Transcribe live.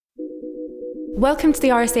Welcome to the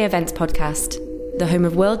RSA Events Podcast, the home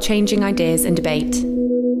of world-changing ideas and debate.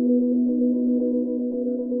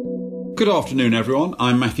 Good afternoon, everyone.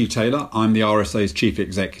 I'm Matthew Taylor. I'm the RSA's Chief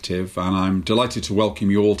Executive, and I'm delighted to welcome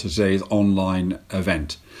you all to today's online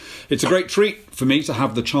event. It's a great treat for me to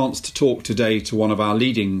have the chance to talk today to one of our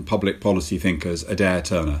leading public policy thinkers, Adair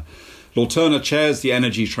Turner. Lord Turner chairs the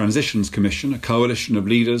Energy Transitions Commission, a coalition of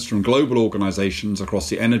leaders from global organisations across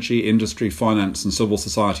the energy, industry, finance and civil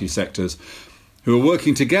society sectors who are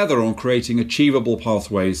working together on creating achievable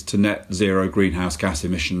pathways to net zero greenhouse gas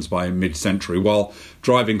emissions by mid-century while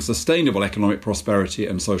driving sustainable economic prosperity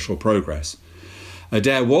and social progress.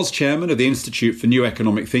 Adair was chairman of the Institute for New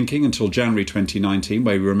Economic Thinking until January 2019,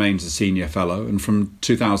 where he remains a senior fellow, and from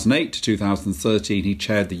 2008 to 2013 he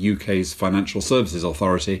chaired the UK's Financial Services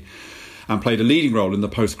Authority and played a leading role in the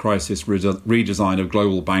post-crisis redesign of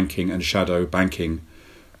global banking and shadow banking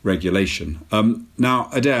regulation. Now,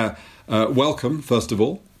 Adair, welcome, first of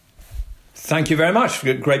all. Thank you very much.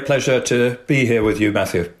 Great pleasure to be here with you,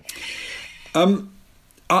 Matthew.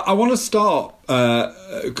 I want to start,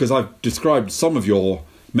 because I've described some of your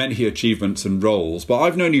many achievements and roles, but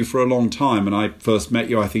I've known you for a long time, and I first met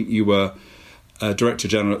you, I think you were Director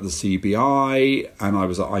General at the CBI, and I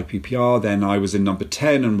was at IPPR. Then I was in Number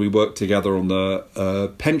 10, and we worked together on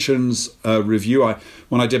the pensions review.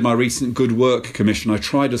 When I did my recent Good Work Commission, I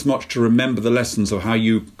tried as much to remember the lessons of how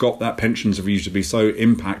you got that pensions review to be so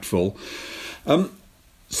impactful.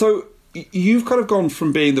 So you've kind of gone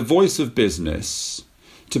from being the voice of business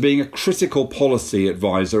to being a critical policy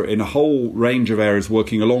advisor in a whole range of areas,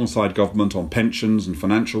 working alongside government on pensions and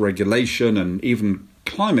financial regulation and even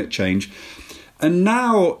climate change. And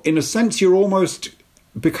now, in a sense, you're almost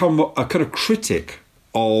become a kind of critic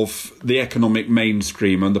of the economic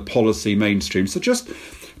mainstream and the policy mainstream. So just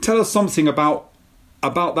tell us something about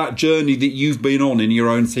that journey that you've been on in your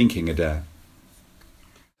own thinking, Adair.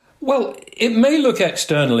 Well, it may look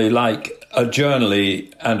externally like a journey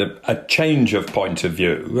and a change of point of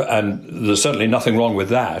view, and there's certainly nothing wrong with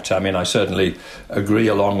that. I mean, I certainly agree,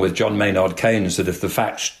 along with John Maynard Keynes, that if the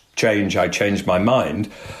facts change, I change my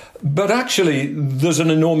mind. But actually, there's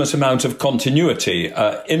an enormous amount of continuity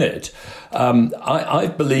in it.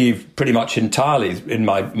 I believe pretty much entirely in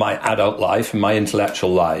my adult life and my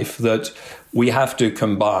intellectual life that we have to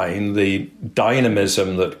combine the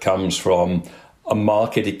dynamism that comes from a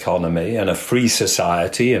market economy and a free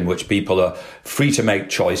society in which people are free to make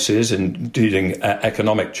choices, including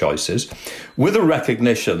economic choices, with a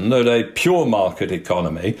recognition that a pure market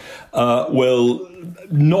economy will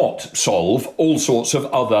not solve all sorts of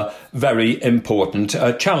other very important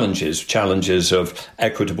challenges of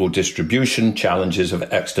equitable distribution, challenges of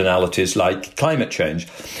externalities like climate change.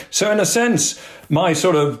 So in a sense, my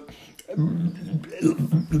sort of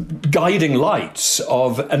guiding lights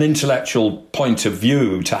of an intellectual point of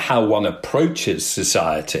view to how one approaches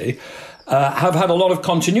society have had a lot of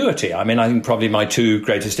continuity. I mean, I think probably my two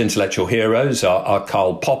greatest intellectual heroes are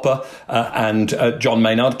Karl Popper and John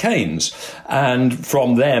Maynard Keynes. And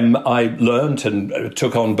from them, I learned and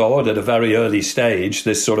took on board at a very early stage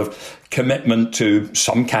this sort of commitment to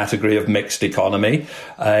some category of mixed economy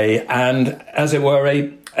and, as it were,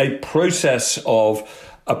 a process of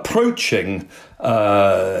approaching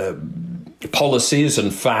policies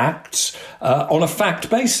and facts on a fact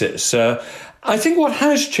basis. I think what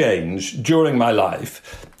has changed during my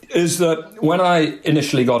life is that when I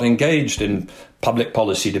initially got engaged in public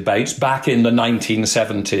policy debates back in the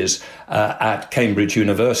 1970s at Cambridge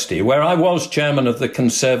University, where I was chairman of the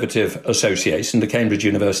Conservative Association, the Cambridge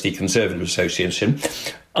University Conservative Association,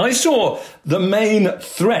 I saw the main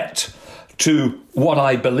threat to what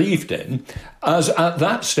I believed in as at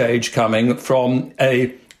that stage coming from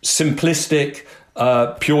a simplistic,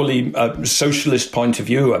 purely socialist point of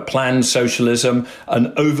view, a planned socialism,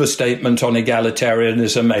 an overstatement on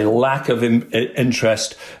egalitarianism, a lack of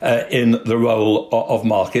interest in the role of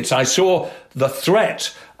markets. I saw the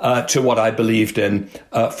threat to what I believed in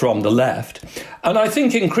from the left. And I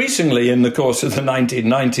think increasingly in the course of the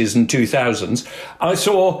 1990s and 2000s, I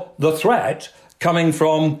saw the threat coming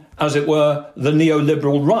from, as it were, the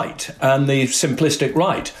neoliberal right and the simplistic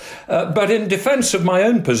right. But in defence of my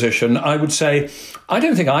own position, I would say, I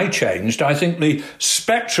don't think I changed. I think the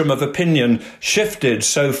spectrum of opinion shifted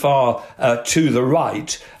so far to the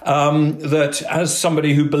right that as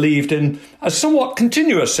somebody who believed in a somewhat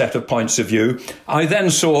continuous set of points of view, I then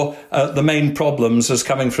saw the main problems as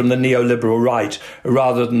coming from the neoliberal right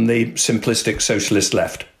rather than the simplistic socialist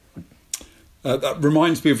left. That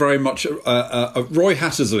reminds me very much of Roy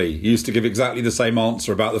Hattersley used to give exactly the same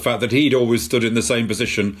answer about the fact that he'd always stood in the same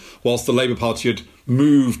position whilst the Labour Party had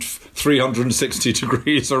moved 360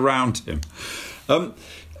 degrees around him.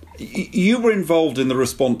 You were involved in the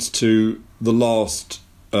response to the last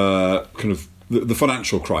kind of the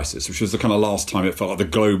financial crisis, which was the kind of last time it felt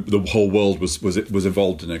like the whole world was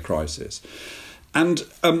involved in a crisis. And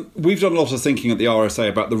we've done a lot of thinking at the RSA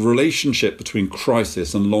about the relationship between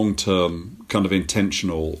crisis and long-term kind of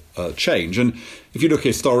intentional change. And if you look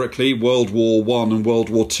historically, World War I and World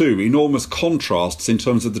War II, enormous contrasts in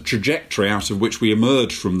terms of the trajectory out of which we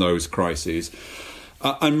emerged from those crises.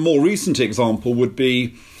 A more recent example would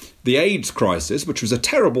be the AIDS crisis, which was a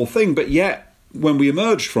terrible thing, but yet when we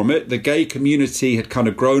emerged from it, the gay community had kind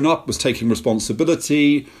of grown up, was taking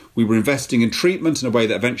responsibility. We were investing in treatment in a way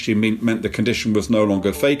that eventually meant the condition was no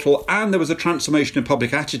longer fatal. And there was a transformation in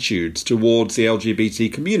public attitudes towards the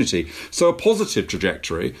LGBT community. So a positive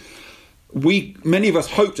trajectory. Many of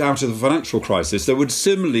us hoped out of the financial crisis there would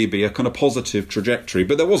similarly be a kind of positive trajectory,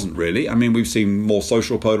 but there wasn't really. I mean, we've seen more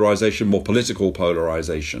social polarisation, more political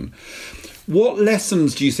polarisation. What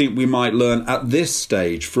lessons do you think we might learn at this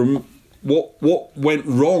stage from what went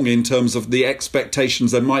wrong in terms of the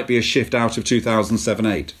expectations there might be a shift out of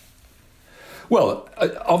 2007-8? Well,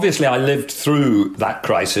 obviously I lived through that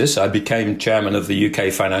crisis. I became chairman of the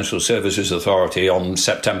UK Financial Services Authority on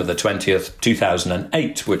September the 20th,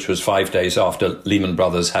 2008, which was 5 days after Lehman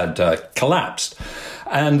Brothers had collapsed.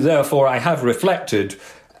 And therefore I have reflected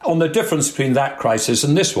on the difference between that crisis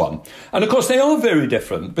and this one. And of course they are very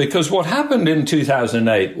different, because what happened in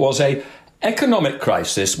 2008 was a economic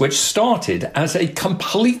crisis which started as a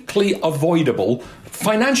completely avoidable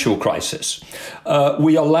financial crisis.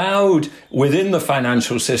 We allowed within the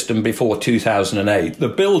financial system before 2008 the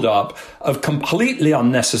build-up of completely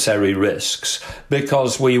unnecessary risks,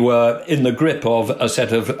 because we were in the grip of a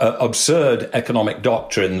set of absurd economic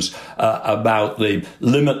doctrines about the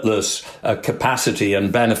limitless capacity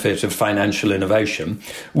and benefit of financial innovation.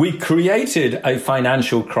 We created a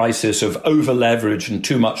financial crisis of over-leverage and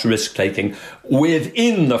too much risk-taking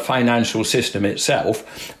within the financial system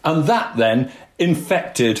itself, and that then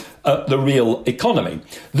infected the real economy.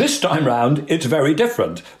 This time round, it's very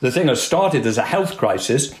different. The thing has started as a health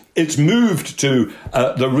crisis. It's moved to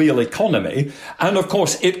the real economy. And of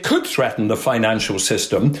course, it could threaten the financial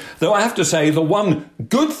system. Though I have to say, the one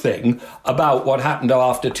good thing about what happened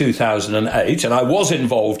after 2008, and I was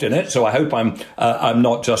involved in it, so I hope I'm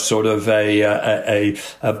not just sort of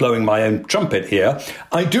blowing my own trumpet here.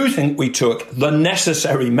 I do think we took the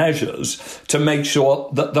necessary measures to make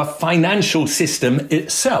sure that the financial system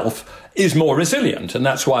itself is more resilient. And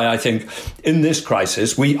that's why I think in this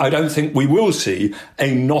crisis, I don't think we will see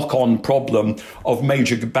a knock-on problem of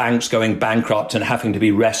major banks going bankrupt and having to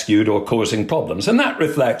be rescued or causing problems. And that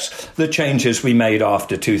reflects the changes we made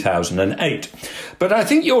after 2008. But I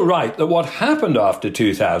think you're right that what happened after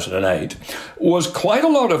 2008 was quite a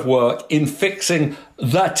lot of work in fixing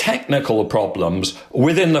the technical problems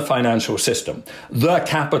within the financial system, the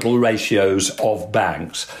capital ratios of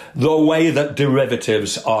banks, the way that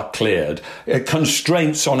derivatives are cleared,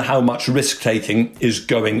 constraints on how much risk-taking is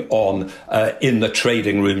going on in the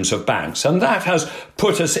trading rooms of banks. And that has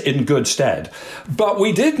put us in good stead. But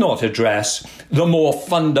we did not address the more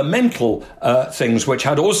fundamental things which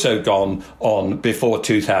had also gone on before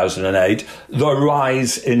 2008, the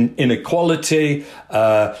rise in inequality,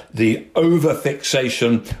 the over-fixation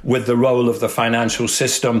with the role of the financial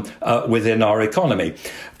system within our economy.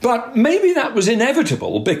 But maybe that was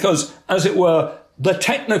inevitable because, as it were, the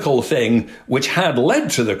technical thing which had led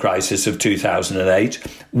to the crisis of 2008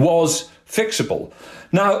 was fixable.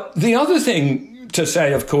 Now, the other thing to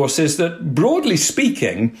say, of course, is that broadly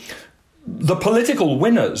speaking, the political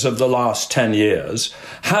winners of the last 10 years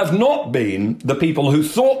have not been the people who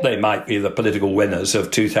thought they might be the political winners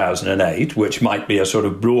of 2008, which might be a sort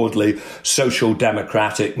of broadly social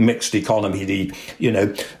democratic mixed economy,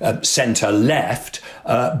 centre left,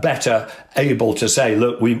 better able to say,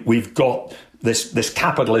 look, we've got this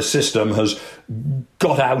capitalist system has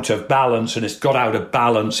got out of balance, and it's got out of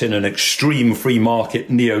balance in an extreme free market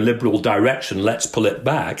neoliberal direction. Let's pull it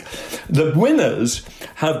back. The winners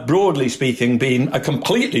have, broadly speaking, been a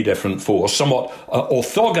completely different force, somewhat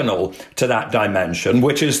orthogonal to that dimension,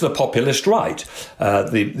 which is the populist right,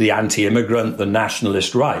 the anti-immigrant, the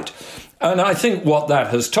nationalist right. And I think what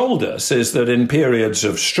that has told us is that in periods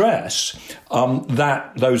of stress,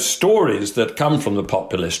 that those stories that come from the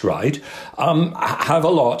populist right have a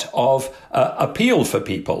lot of appeal for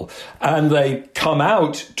people. And they come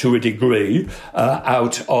out to a degree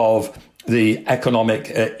out of the economic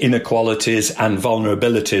inequalities and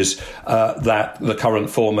vulnerabilities that the current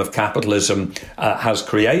form of capitalism has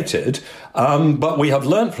created. But we have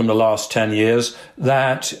learned from the last 10 years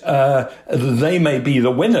that they may be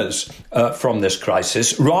the winners from this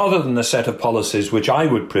crisis, rather than the set of policies which I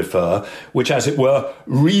would prefer, which, as it were,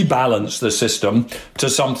 rebalance the system to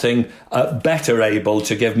something better able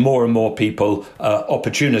to give more and more people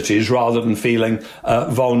opportunities, rather than feeling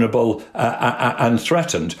vulnerable and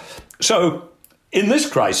threatened. So, in this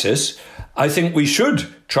crisis, I think we should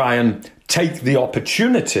try and take the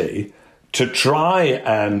opportunity to try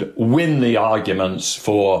and win the arguments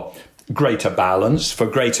for greater balance, for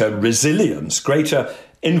greater resilience, greater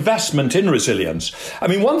investment in resilience. I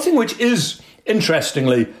mean, one thing which is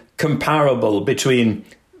interestingly comparable between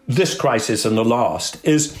this crisis and the last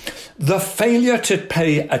is the failure to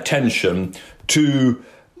pay attention to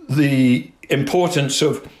the importance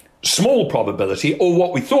of small probability, or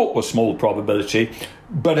what we thought was small probability,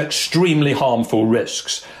 but extremely harmful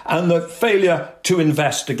risks, and the failure to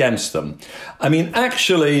invest against them. I mean,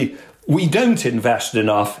 actually, we don't invest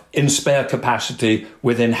enough in spare capacity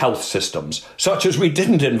within health systems, such as we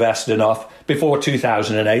didn't invest enough before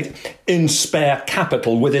 2008 in spare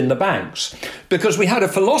capital within the banks, because we had a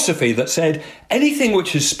philosophy that said anything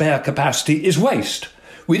which is spare capacity is waste.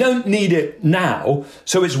 We don't need it now,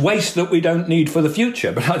 so it's waste that we don't need for the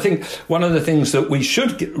future. But I think one of the things that we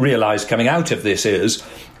should realise coming out of this is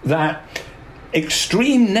that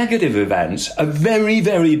extreme negative events are very,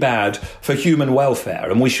 very bad for human welfare,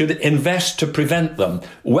 and we should invest to prevent them,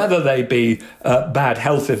 whether they be bad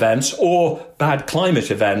health events or bad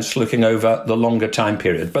climate events looking over the longer time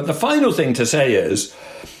period. But the final thing to say is,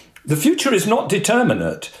 the future is not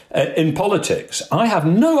determinate in politics. I have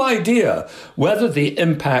no idea whether the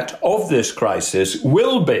impact of this crisis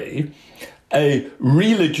will be a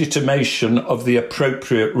re-legitimation of the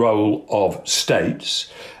appropriate role of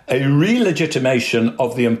states, a re-legitimation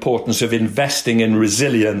of the importance of investing in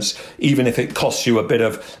resilience, even if it costs you a bit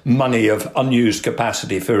of money of unused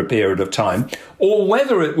capacity for a period of time, or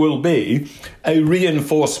whether it will be a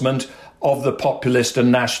reinforcement of the populist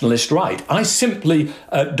and nationalist right. I simply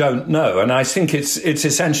don't know. And I think it's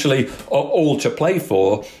essentially all to play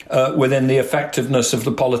for within the effectiveness of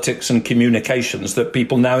the politics and communications that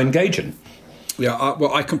people now engage in. Yeah,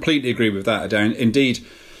 well, I completely agree with that, Darren. Indeed,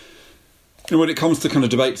 when it comes to kind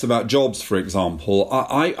of debates about jobs, for example,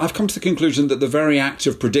 I've come to the conclusion that the very act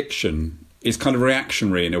of prediction is kind of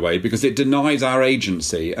reactionary in a way, because it denies our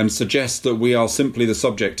agency and suggests that we are simply the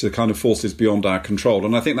subject to kind of forces beyond our control.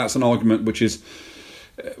 And I think that's an argument which is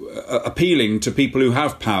appealing to people who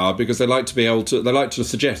have power, because they like to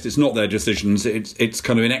suggest it's not their decisions, it's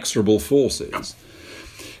kind of inexorable forces.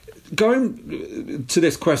 Going to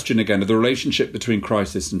this question again of the relationship between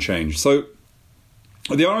crisis and change. So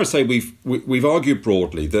at the RSA, we've argued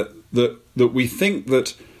broadly that we think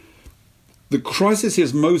that the crisis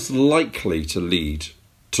is most likely to lead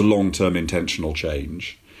to long-term intentional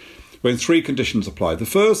change when three conditions apply. The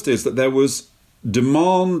first is that there was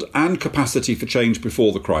demand and capacity for change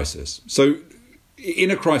before the crisis. So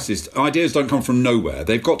in a crisis, ideas don't come from nowhere.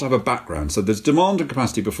 They've got to have a background. So there's demand and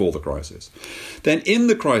capacity before the crisis. Then in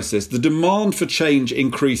the crisis, the demand for change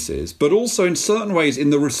increases, but also in certain ways in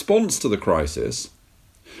the response to the crisis,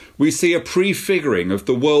 we see a prefiguring of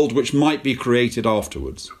the world which might be created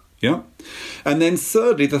afterwards. Yeah. And then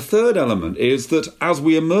thirdly, the third element is that as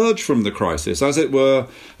we emerge from the crisis, as it were,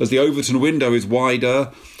 as the Overton window is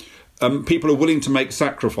wider, people are willing to make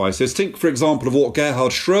sacrifices. Think, for example, of what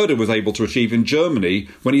Gerhard Schröder was able to achieve in Germany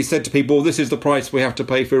when he said to people, well, this is the price we have to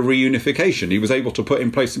pay for reunification. He was able to put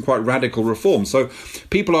in place some quite radical reforms. So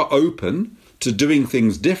people are open to doing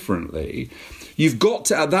things differently. You've got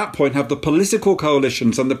to, at that point, have the political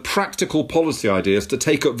coalitions and the practical policy ideas to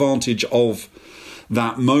take advantage of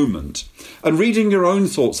that moment. And reading your own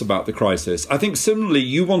thoughts about the crisis, I think similarly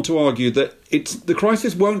you want to argue that the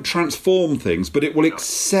crisis won't transform things, but it will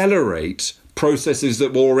accelerate processes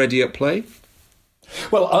that were already at play.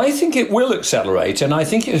 Well, I think it will accelerate, and I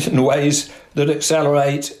think it's in ways that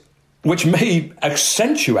accelerate, which may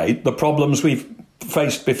accentuate the problems we've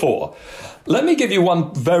faced before. Let me give you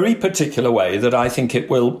one very particular way that I think it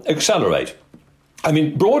will accelerate. I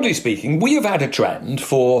mean, broadly speaking, we have had a trend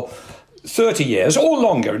for 30 years or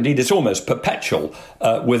longer, indeed it's almost perpetual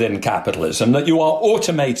within capitalism, that you are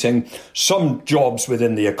automating some jobs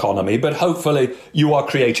within the economy, but hopefully you are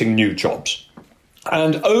creating new jobs.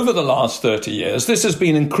 And over the last 30 years, this has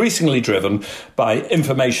been increasingly driven by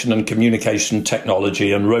information and communication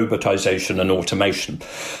technology and robotization and automation.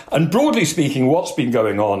 And broadly speaking, what's been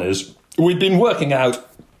going on is we've been working out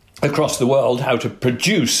across the world how to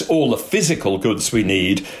produce all the physical goods we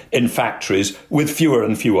need in factories with fewer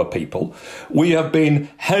and fewer people. We have been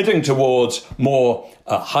heading towards more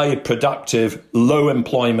high productive, low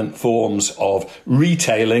employment forms of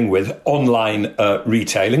retailing with online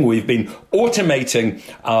retailing. We've been automating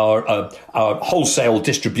our wholesale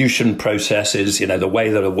distribution processes, the way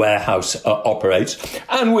that a warehouse operates.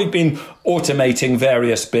 And we've been automating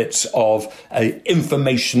various bits of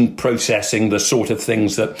information processing, the sort of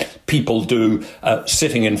things that people do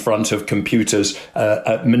sitting in front of computers,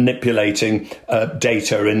 manipulating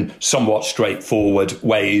data in somewhat straightforward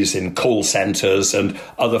ways in call centres and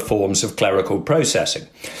other forms of clerical processing.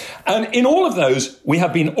 And in all of those, we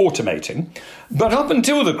have been automating. But up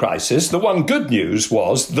until the crisis, the one good news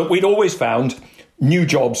was that we'd always found new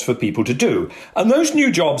jobs for people to do. And those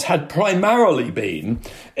new jobs had primarily been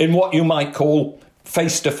in what you might call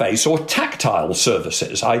face-to-face or tactile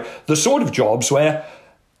services, the sort of jobs where,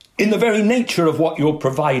 in the very nature of what you're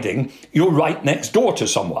providing, you're right next door to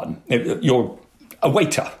someone. You're a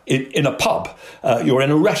waiter in a pub, you're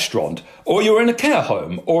in a restaurant, or you're in a care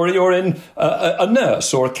home, or you're in a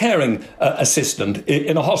nurse or a caring assistant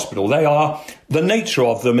in a hospital. The nature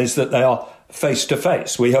of them is that they are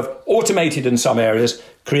face-to-face. We have automated in some areas,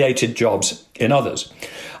 created jobs in others.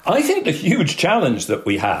 I think the huge challenge that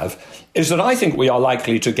we have is that I think we are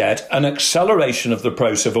likely to get an acceleration of the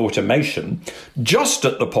process of automation just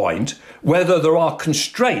at the point whether there are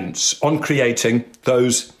constraints on creating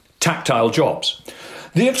those tactile jobs.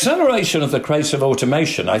 The acceleration of the craze of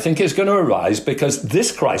automation, I think, is going to arise because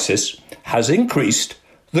this crisis has increased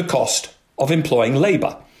the cost of employing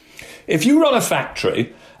labour. If you run a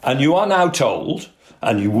factory and you are now told,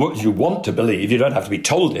 and you want to believe, you don't have to be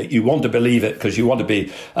told it, you want to believe it because you want to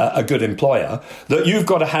be a good employer, that you've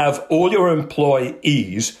got to have all your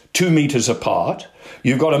employees 2 meters apart.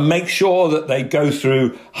 You've got to make sure that they go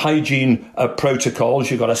through hygiene protocols.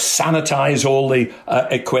 You've got to sanitize all the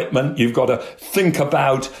equipment. You've got to think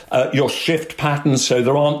about your shift patterns so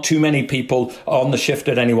there aren't too many people on the shift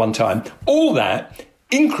at any one time. All that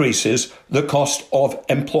increases the cost of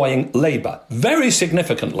employing labour very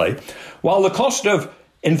significantly, while the cost of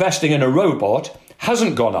investing in a robot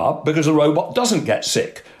hasn't gone up because the robot doesn't get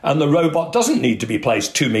sick and the robot doesn't need to be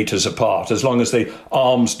placed 2 meters apart. As long as the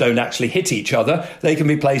arms don't actually hit each other, they can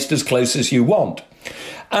be placed as close as you want.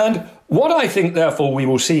 And what I think, therefore, we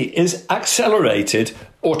will see is accelerated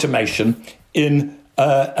automation in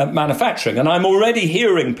manufacturing. And I'm already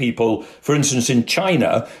hearing people, for instance, in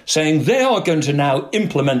China, saying they are going to now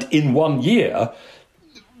implement in 1 year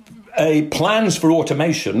plans for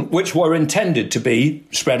automation which were intended to be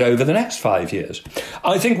spread over the next 5 years.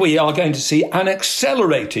 I think we are going to see an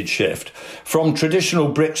accelerated shift from traditional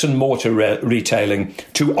bricks and mortar retailing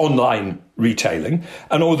to online retailing.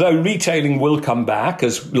 And although retailing will come back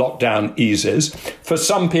as lockdown eases, for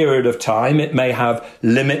some period of time it may have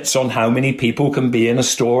limits on how many people can be in a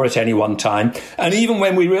store at any one time. And even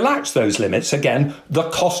when we relax those limits, again, the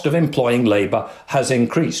cost of employing labour has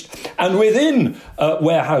increased. And within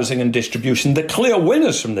warehousing and distribution, the clear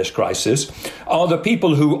winners from this crisis are the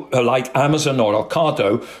people who are like Amazon or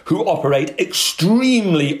Ocado, who operate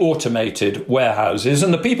extremely automated warehouses,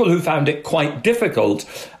 and the people who found it quite difficult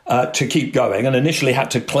to keep going and initially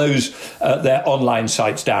had to close their online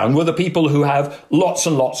sites down were the people who have lots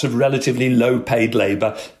and lots of relatively low-paid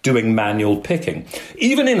labour doing manual picking.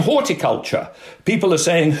 Even in horticulture, people are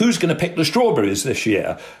saying, who's going to pick the strawberries this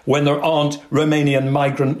year when there aren't Romanian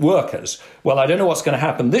migrant workers? Well, I don't know what's going to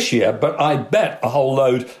happen this year, but I bet a whole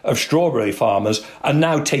load of strawberry farmers are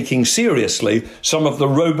now taking seriously some of the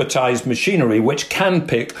robotized machinery which can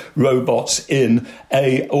pick robots in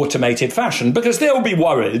a automated fashion, because they'll be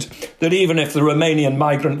worried that even if the Romanian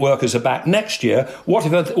migrant workers are back next year, what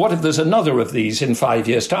if there's another of these in 5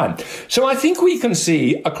 years' time? So I think we can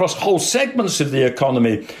see across whole segments of the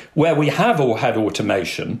economy where we have or had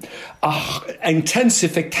automation,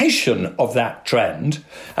 intensification of that trend,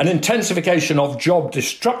 an intensification of job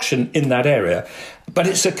destruction in that area, but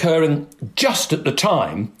it's occurring just at the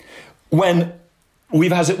time when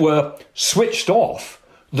we've, as it were, switched off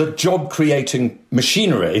the job-creating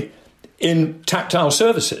machinery in tactile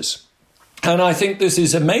services. And I think this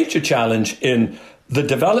is a major challenge in the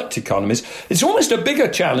developed economies. It's almost a bigger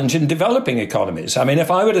challenge in developing economies. I mean, if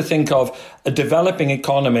I were to think of a developing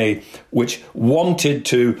economy which wanted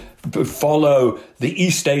to follow the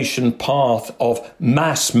East Asian path of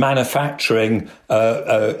mass manufacturing,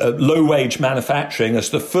 low-wage manufacturing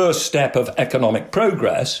as the first step of economic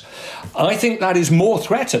progress, I think that is more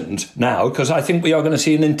threatened now, because I think we are going to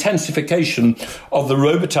see an intensification of the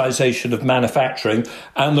robotization of manufacturing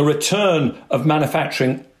and the return of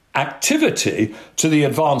manufacturing activity to the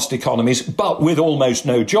advanced economies, but with almost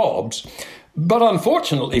no jobs. But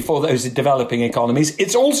unfortunately for those developing economies,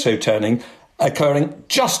 it's also occurring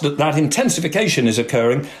just that intensification is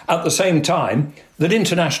occurring at the same time that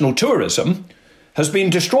international tourism has been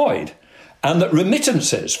destroyed and that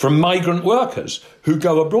remittances from migrant workers who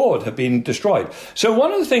go abroad have been destroyed. So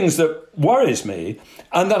one of the things that worries me,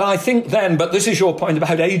 and that I think then, but this is your point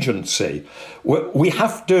about agency, we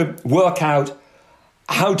have to work out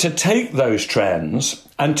how to take those trends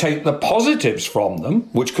and take the positives from them,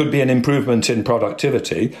 which could be an improvement in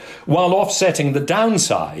productivity, while offsetting the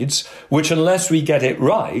downsides, which, unless we get it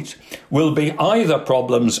right, will be either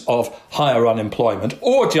problems of higher unemployment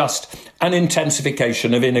or just an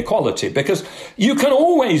intensification of inequality. Because you can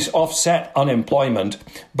always offset unemployment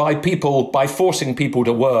by forcing people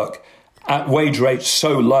to work at wage rates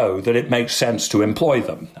so low that it makes sense to employ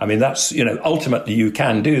them. I mean, that's, ultimately you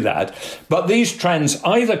can do that. But these trends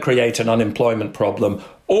either create an unemployment problem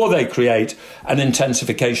or they create an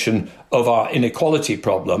intensification of our inequality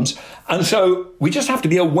problems. And so we just have to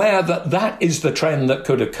be aware that that is the trend that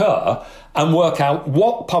could occur and work out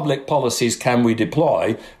what public policies can we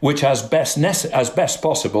deploy which, as best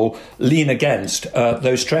possible, lean against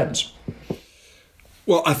those trends.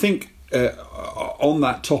 Well, I think on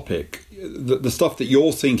that topic, the stuff that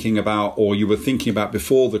you're thinking about or you were thinking about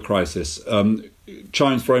before the crisis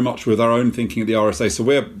chimes very much with our own thinking at the RSA. So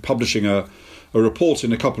we're publishing a report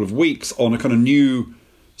in a couple of weeks on a kind of new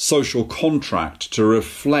social contract to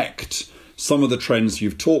reflect some of the trends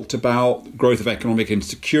you've talked about, growth of economic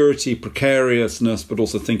insecurity, precariousness, but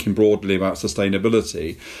also thinking broadly about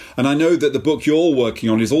sustainability. And I know that the book you're working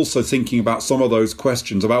on is also thinking about some of those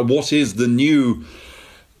questions, about what is the new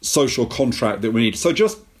social contract that we need. So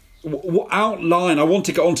just outline, I want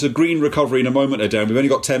to get onto green recovery in a moment, Adair. We've only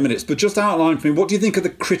got 10 minutes, but just outline for me, what do you think are the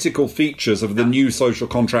critical features of the new social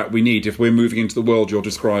contract we need if we're moving into the world you're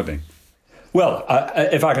describing? Well,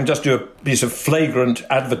 if I can just do a piece of flagrant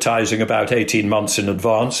advertising about 18 months in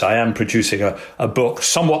advance, I am producing a book,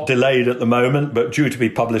 somewhat delayed at the moment, but due to be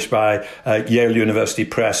published by Yale University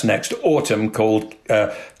Press next autumn, called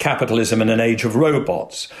Capitalism in an Age of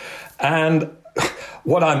Robots. And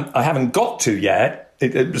what I haven't got to yet,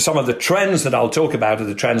 some of the trends that I'll talk about are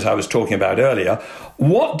the trends I was talking about earlier.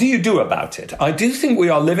 What do you do about it? I do think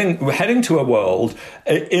we're heading to a world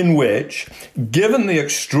in which, given the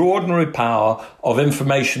extraordinary power of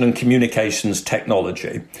information and communications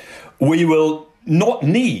technology, we will not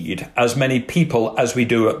need as many people as we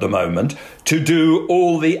do at the moment to do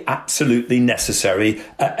all the absolutely necessary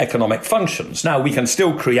economic functions. Now, we can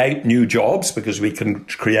still create new jobs because we can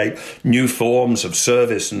create new forms of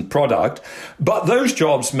service and product, but those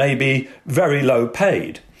jobs may be very low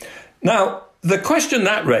paid. Now, the question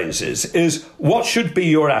that raises is, what should be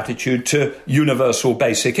your attitude to universal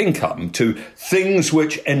basic income, to things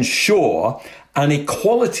which ensure an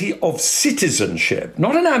equality of citizenship,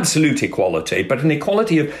 not an absolute equality, but an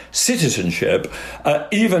equality of citizenship,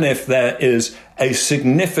 even if there is a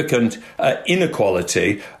significant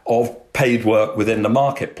inequality of paid work within the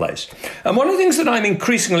marketplace. And one of the things that I'm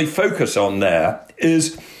increasingly focused on there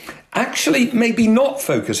is actually maybe not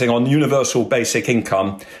focusing on universal basic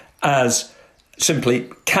income as simply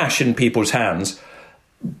cash in people's hands,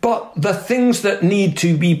 but the things that need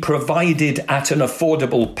to be provided at an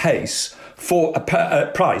affordable pace for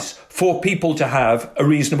a price for people to have a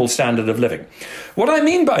reasonable standard of living. What I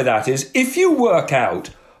mean by that is, if you work out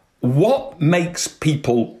what makes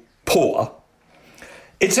people poor,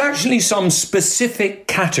 it's actually some specific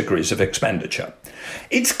categories of expenditure.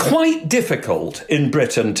 It's quite difficult in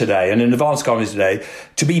Britain today and in advanced economies today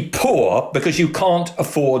to be poor because you can't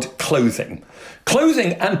afford clothing.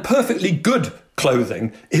 Clothing, and perfectly good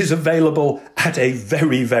clothing, is available at a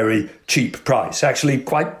very, very cheap price. Actually,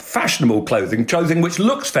 quite fashionable clothing which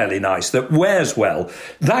looks fairly nice, that wears well.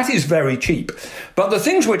 That is very cheap. But the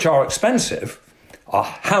things which are expensive are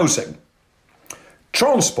housing,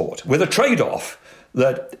 transport, with a trade-off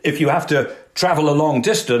that if you have to travel a long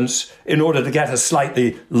distance in order to get a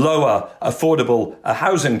slightly lower affordable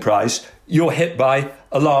housing price, you're hit by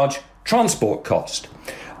a large transport cost.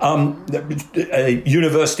 A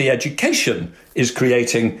university education is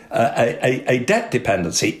creating a debt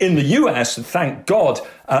dependency. In the US, thank God,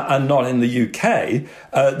 and not in the UK,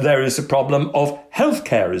 there is a problem of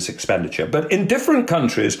healthcare as expenditure. But in different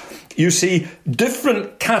countries, you see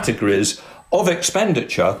different categories of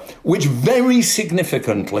expenditure which very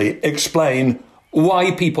significantly explain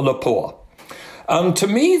why people are poor. To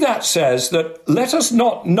me, that says that let us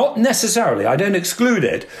not necessarily, I don't exclude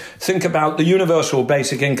it, think about the universal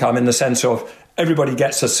basic income in the sense of everybody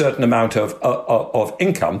gets a certain amount of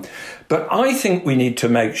income. But I think we need to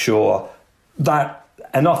make sure that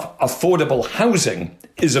enough affordable housing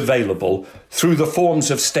is available through the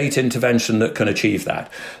forms of state intervention that can achieve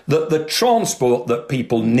that. That the transport that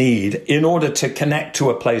people need in order to connect to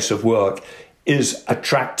a place of work is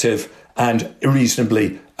attractive and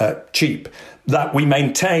reasonably cheap. That we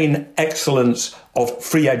maintain excellence of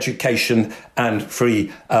free education and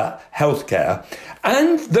free healthcare.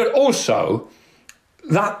 And that also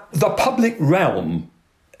that the public realm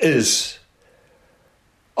is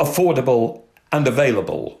affordable and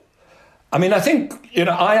available. I mean, I think,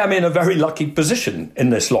 I am in a very lucky position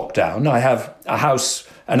in this lockdown. I have a house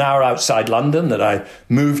an hour outside London that I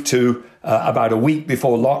moved to about a week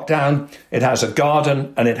before lockdown. It has a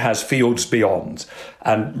garden and it has fields beyond.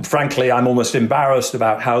 And frankly, I'm almost embarrassed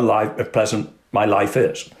about how pleasant my life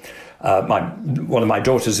is. One of my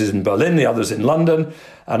daughters is in Berlin, the other's in London.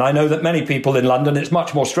 And I know that many people in London, it's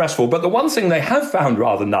much more stressful. But the one thing they have found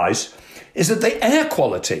rather nice is that the air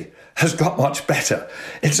quality has got much better.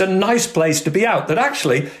 It's a nice place to be out. That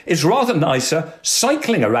actually is rather nicer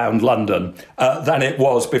cycling around London than it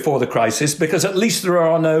was before the crisis, because at least there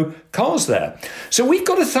are no cars there. So we've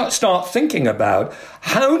got to start thinking about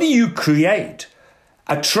how do you create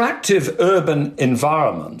attractive urban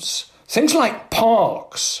environments, things like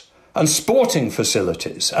parks and sporting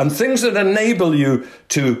facilities and things that enable you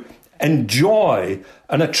to enjoy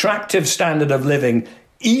an attractive standard of living,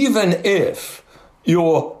 even if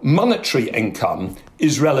your monetary income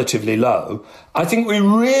is relatively low. I think we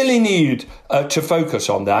really need to focus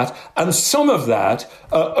on that. And some of that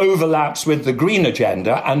overlaps with the green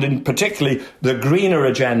agenda, and in particularly the greener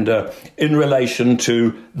agenda in relation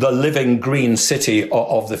to the living green city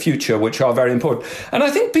of the future, which are very important. And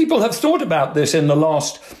I think people have thought about this in the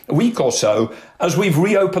last week or so as we've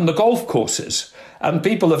reopened the golf courses. And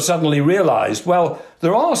people have suddenly realized, well,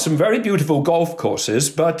 there are some very beautiful golf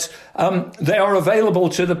courses, but they are available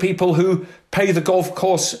to the people who pay the golf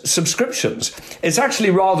course subscriptions. It's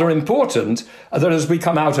actually rather important that as we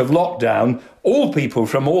come out of lockdown, all people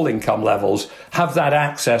from all income levels have that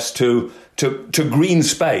access to green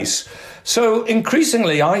space. So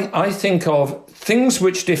increasingly, I think of things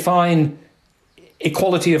which define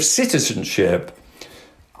equality of citizenship,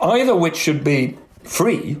 either which should be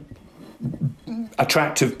free,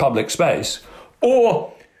 attractive public space,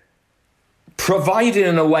 or provided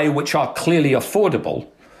in a way which are clearly affordable,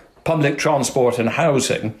 public transport and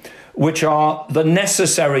housing, which are the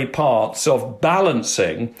necessary parts of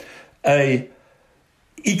balancing a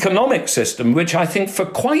economic system which I think for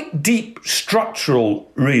quite deep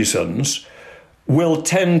structural reasons will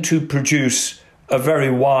tend to produce a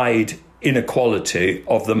very wide inequality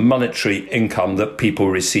of the monetary income that people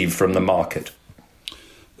receive from the market.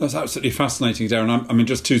 That's absolutely fascinating, Darren. I mean,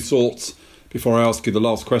 just two thoughts before I ask you the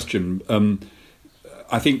last question.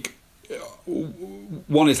 I think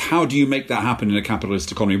one is, how do you make that happen in a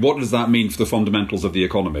capitalist economy? What does that mean for the fundamentals of the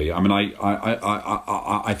economy? I mean,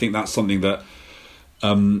 I think that's something that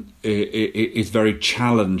is very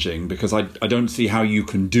challenging, because I don't see how you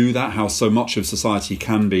can do that, how so much of society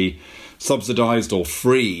can be subsidised or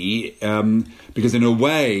free, because in a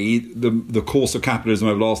way the course of capitalism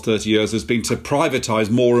over the last 30 years has been to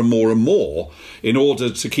privatise more and more and more in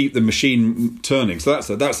order to keep the machine turning.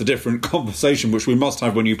 So that's a different conversation which we must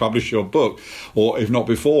have when you publish your book, or if not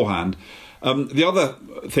beforehand. The other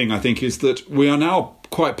thing I think is that we are now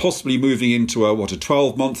quite possibly moving into a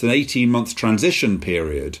 12-month and 18-month transition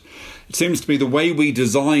period. It seems to me the way we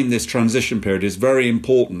design this transition period is very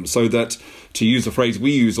important, so that, to use a phrase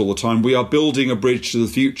we use all the time, we are building a bridge to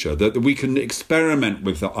the future, that we can experiment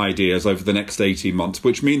with the ideas over the next 18 months,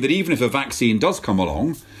 which mean that even if a vaccine does come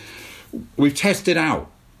along, we've tested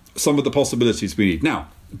out some of the possibilities we need. Now,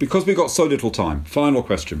 because we've got so little time, final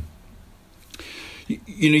question.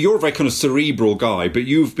 You're a very kind of cerebral guy, but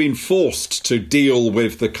you've been forced to deal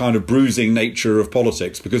with the kind of bruising nature of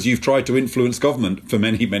politics because you've tried to influence government for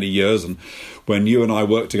many, many years. And when you and I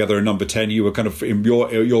worked together in Number 10, you were kind of,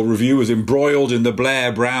 your review was embroiled in the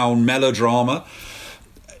Blair Brown melodrama.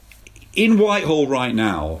 In Whitehall right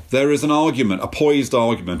now, there is an argument, a poised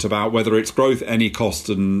argument, about whether it's growth at any cost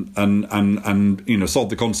and solve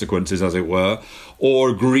the consequences, as it were,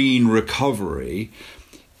 or green recovery.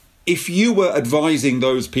 If you were advising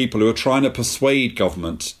those people who are trying to persuade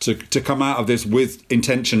government to come out of this with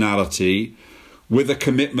intentionality, with a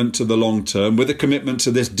commitment to the long term, with a commitment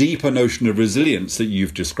to this deeper notion of resilience that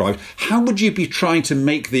you've described, how would you be trying to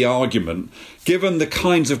make the argument, given the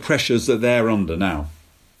kinds of pressures that they're under now?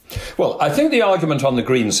 Well, I think the argument on the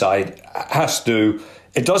green side has to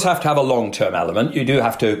It does have to have a long-term element. You do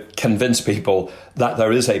have to convince people that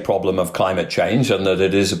there is a problem of climate change and that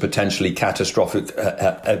it is a potentially catastrophic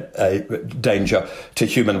danger to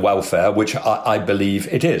human welfare, which I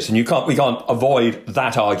believe it is. And we can't avoid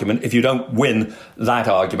that argument. If you don't win that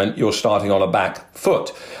argument, you're starting on a back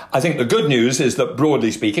foot. I think the good news is that,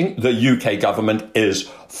 broadly speaking, the UK government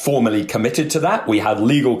is formally committed to that. We had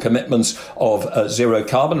legal commitments of zero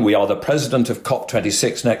carbon. We are the president of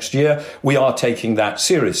COP26 next year. We are taking that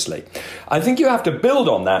seriously. I think you have to build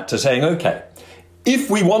on that to saying, OK, if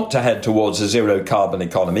we want to head towards a zero carbon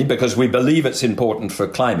economy because we believe it's important for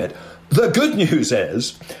climate, the good news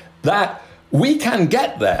is that we can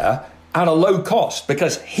get there at a low cost,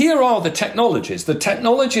 because here are the technologies. The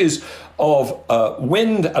technologies of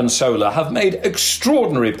wind and solar have made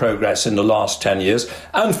extraordinary progress in the last 10 years.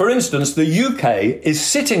 And for instance, the UK is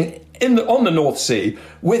sitting on the North Sea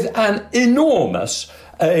with an enormous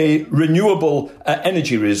renewable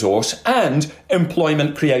energy resource and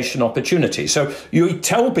employment creation opportunity. So you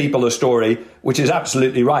tell people a story which is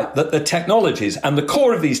absolutely right, that the technologies and the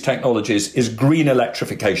core of these technologies is green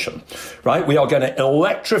electrification, right? We are going to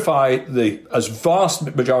electrify the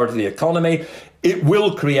vast majority of the economy. It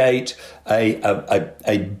will create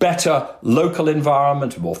a better local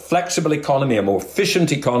environment, a more flexible economy, a more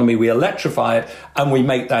efficient economy. We electrify it and we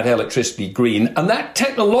make that electricity green. And that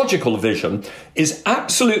technological vision is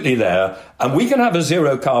absolutely there. And we can have a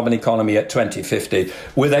zero carbon economy at 2050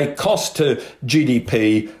 with a cost to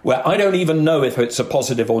GDP where I don't even know if it's a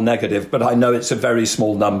positive or negative, but I know it's a very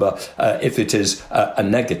small number if it is a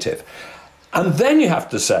negative. And then you have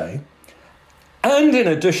to say, and in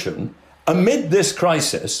addition, amid this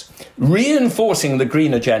crisis, reinforcing the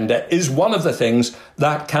green agenda is one of the things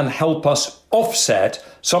that can help us offset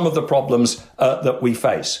some of the problems that we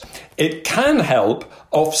face. It can help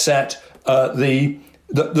offset the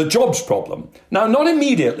jobs problem. Now, not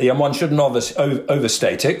immediately, and one shouldn't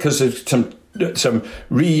overstate it, because there's some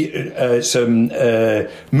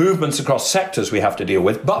movements across sectors we have to deal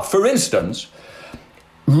with. But for instance,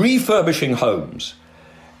 refurbishing homes,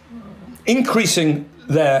 increasing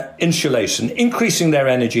their insulation, increasing their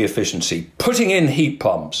energy efficiency, putting in heat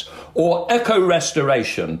pumps, or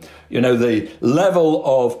eco-restoration, the level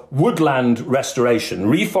of woodland restoration,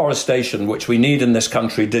 reforestation, which we need in this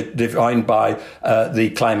country, defined by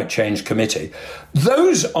the Climate Change Committee.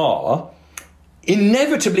 Those are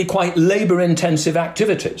inevitably quite labour-intensive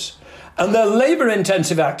activities. And they're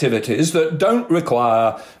labour-intensive activities that don't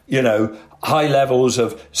require, high levels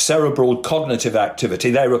of cerebral cognitive activity.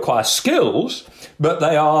 They require skills, but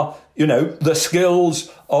they are, the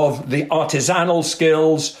skills of the artisanal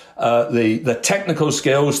skills, the technical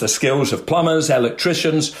skills, the skills of plumbers,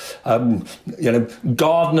 electricians,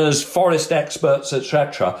 gardeners, forest experts,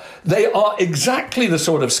 etc. They are exactly the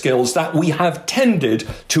sort of skills that we have tended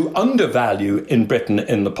to undervalue in Britain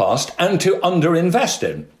in the past and to underinvest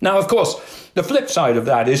in. Now, of course, the flip side of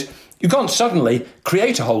that is you can't suddenly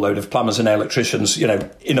create a whole load of plumbers and electricians,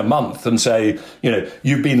 in a month and say,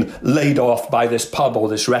 you've been laid off by this pub or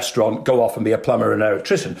this restaurant, go off and be a plumber and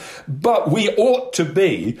electrician. But we ought to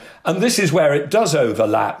be, and this is where it does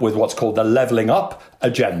overlap with what's called the levelling up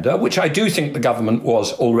agenda, which I do think the government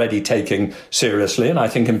was already taking seriously, and I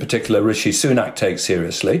think in particular Rishi Sunak takes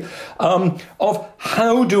seriously, of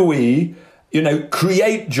how do we,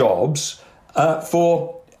 create jobs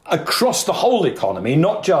for across the whole economy,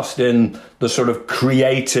 not just in the sort of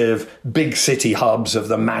creative big city hubs of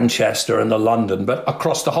the Manchester and the London, but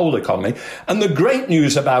across the whole economy. And the great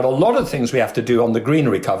news about a lot of things we have to do on the green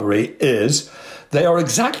recovery is they are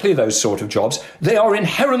exactly those sort of jobs. They are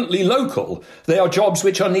inherently local. They are jobs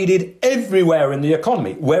which are needed everywhere in the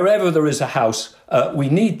economy. Wherever there is a house, we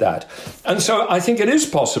need that. And so I think it is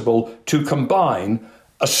possible to combine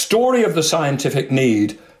a story of the scientific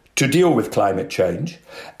need to deal with climate change,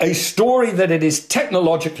 a story that it is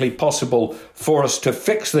technologically possible for us to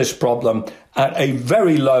fix this problem at a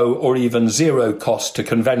very low or even zero cost to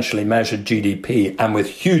conventionally measured GDP and with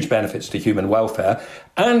huge benefits to human welfare,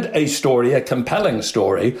 and a story, a compelling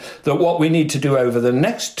story, that what we need to do over the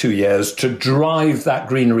next 2 years to drive that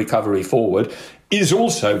green recovery forward is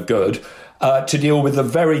also good. To deal with the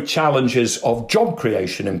very challenges of job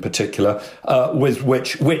creation in particular, with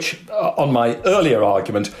which, on my earlier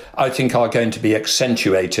argument, I think are going to be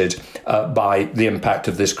accentuated by the impact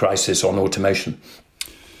of this crisis on automation.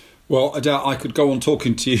 Well, Adele, I could go on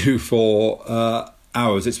talking to you for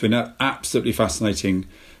hours. It's been an absolutely fascinating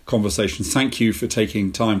conversation. Thank you for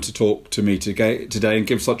taking time to talk to me today and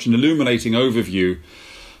give such an illuminating overview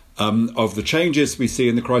of the changes we see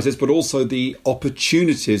in the crisis, but also the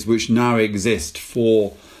opportunities which now exist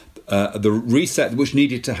for the reset which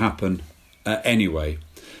needed to happen anyway.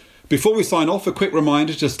 Before we sign off, a quick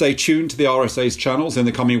reminder to stay tuned to the RSA's channels in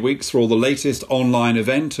the coming weeks for all the latest online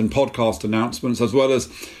event and podcast announcements, as well as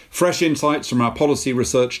fresh insights from our policy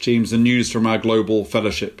research teams and news from our global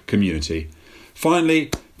fellowship community.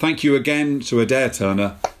 Finally, thank you again to Adair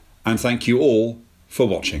Turner, and thank you all for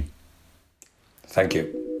watching. Thank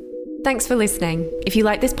you. Thanks for listening. If you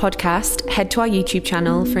like this podcast, head to our YouTube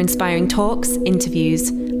channel for inspiring talks, interviews,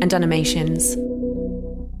 and animations.